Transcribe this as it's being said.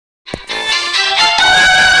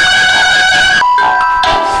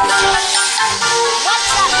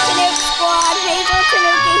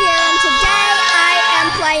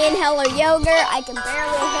I can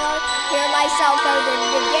barely hear myself over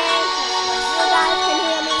the game. You guys can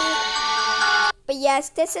hear me. But yes,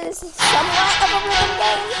 this is somewhat of a rhythm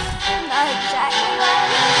game. Not exactly right.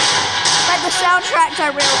 But the soundtracks are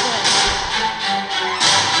real good.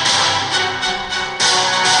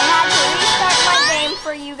 I had to restart my game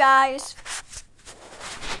for you guys.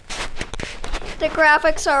 The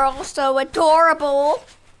graphics are also adorable.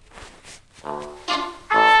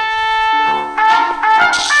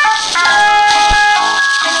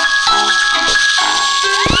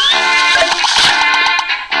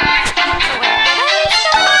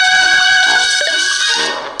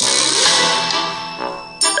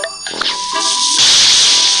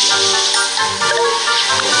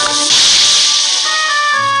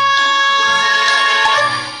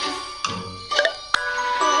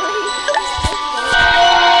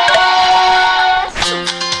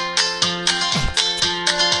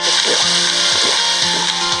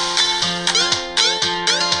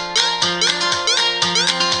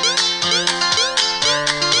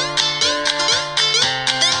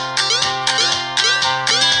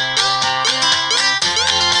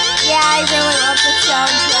 I really love the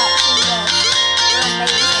soundtracks in this. They're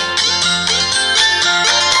amazing.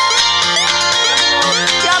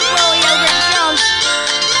 Jump, Willie, over, jump.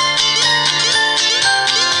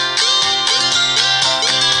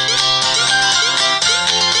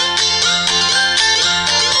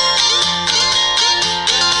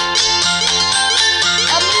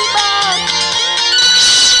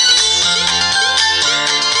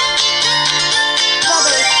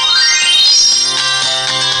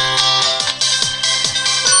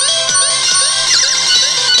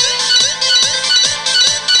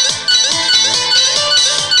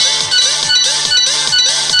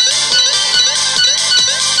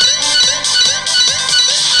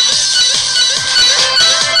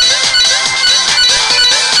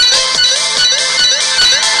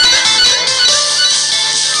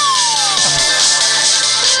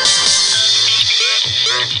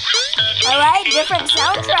 Alright, different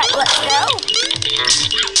soundtrack, let's go.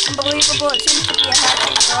 Unbelievable, it seems to be a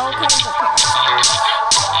happy for all kinds of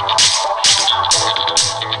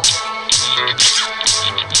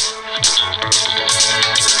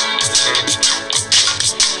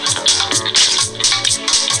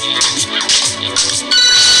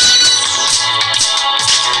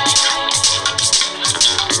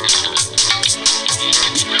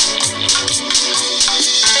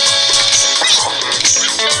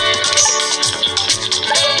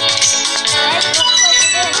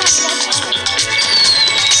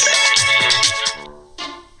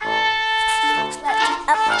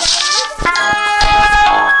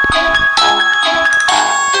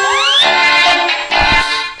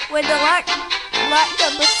When the locked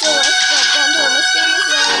up bacillus stepped onto a mysterious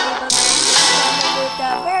reality with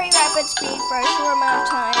a very rapid speed for a short amount of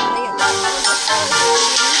time, the bacillus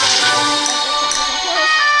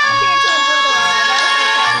appeared to enjoy the ride and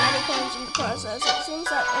actually found many coins in the process. It seems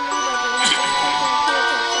that Amoeba did not just appear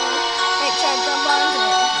to make sure to jump onto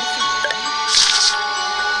it.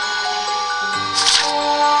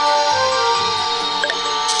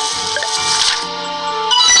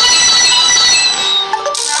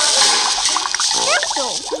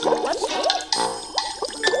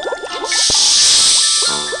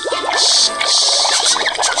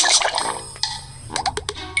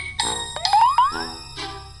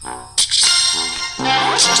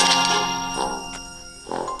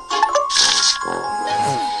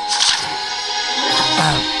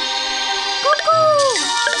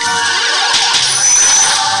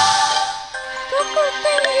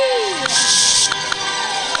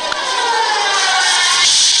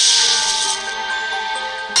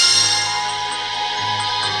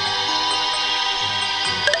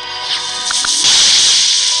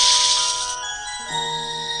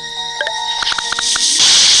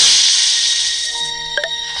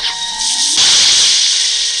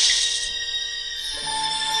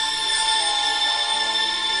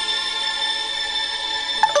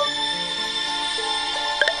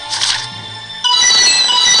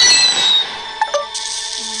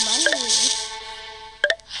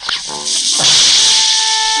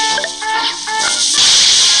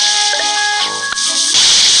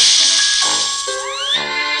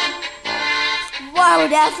 Wow,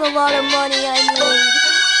 that's a lot of money I need.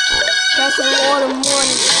 That's a lot of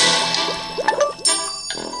money.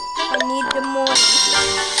 I need the money.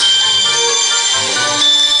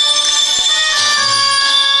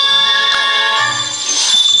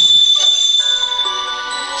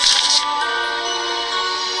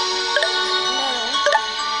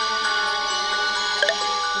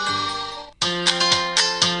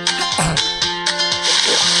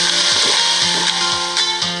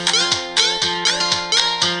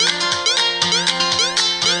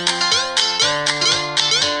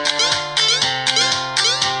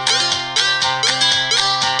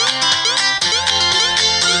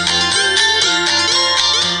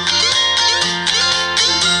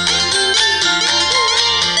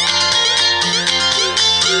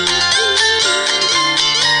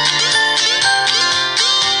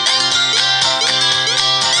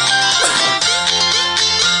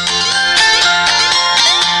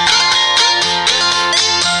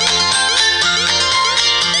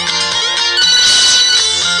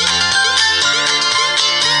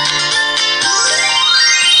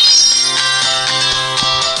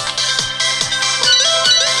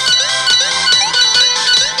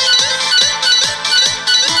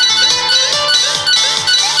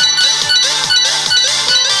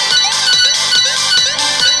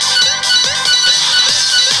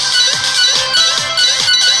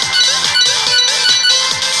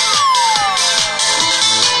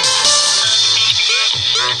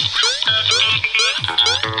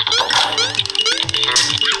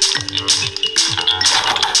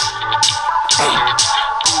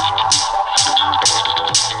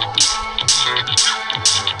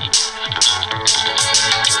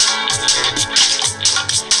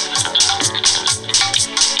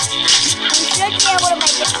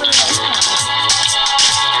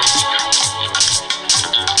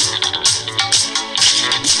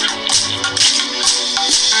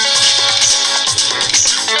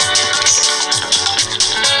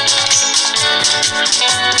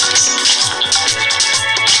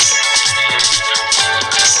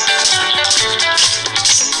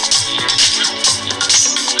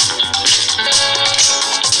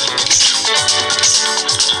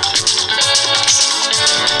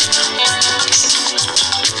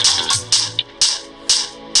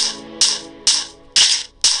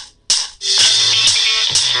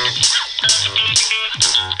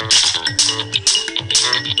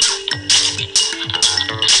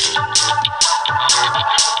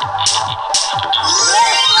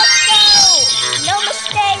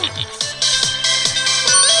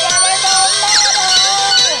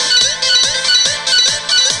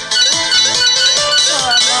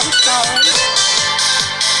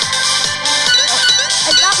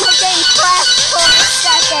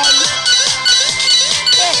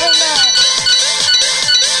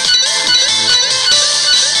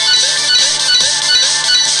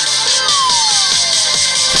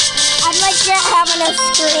 Having a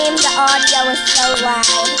scream, the audio is so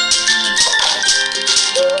loud.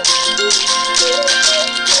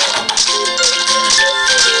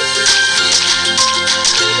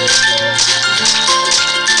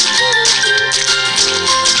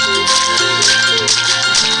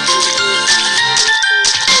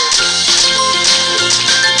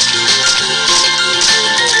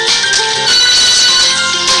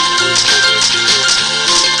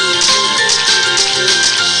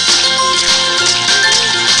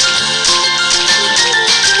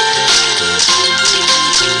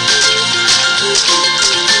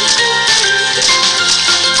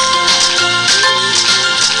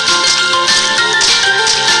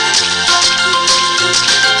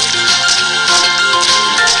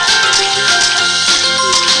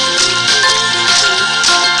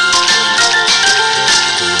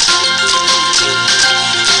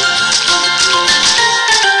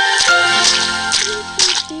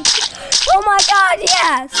 Oh my god,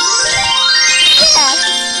 yes! Yes!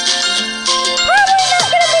 Probably not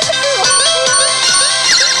gonna make a deal.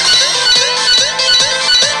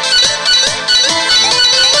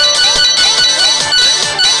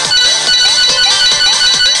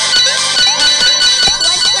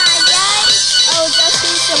 Let's try, guys. Oh, just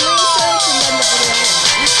do some research and then the video will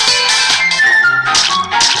end.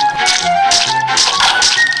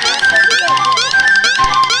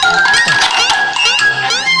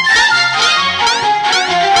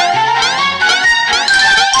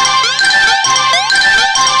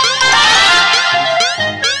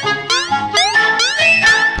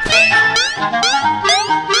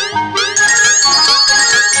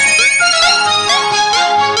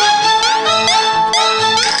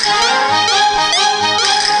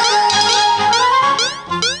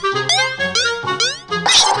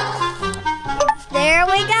 There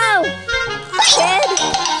we go. Kid.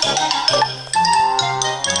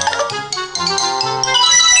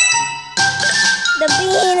 The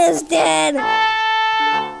bean is dead.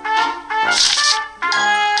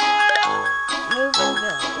 Moving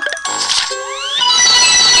good.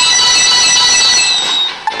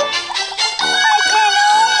 I can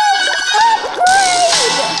almost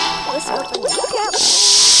upgrade. Let's open the cap.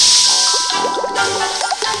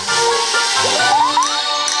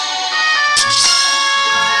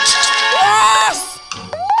 Yes!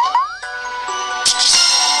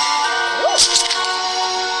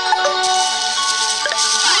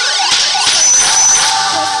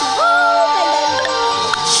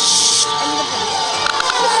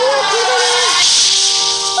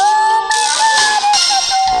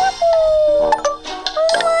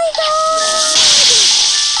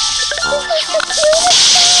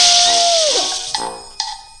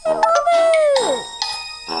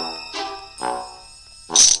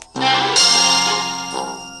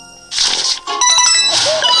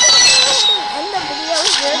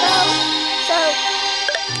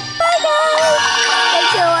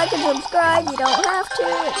 Subscribe, you don't have to,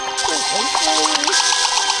 it's completely free.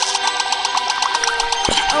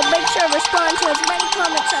 Oh, make sure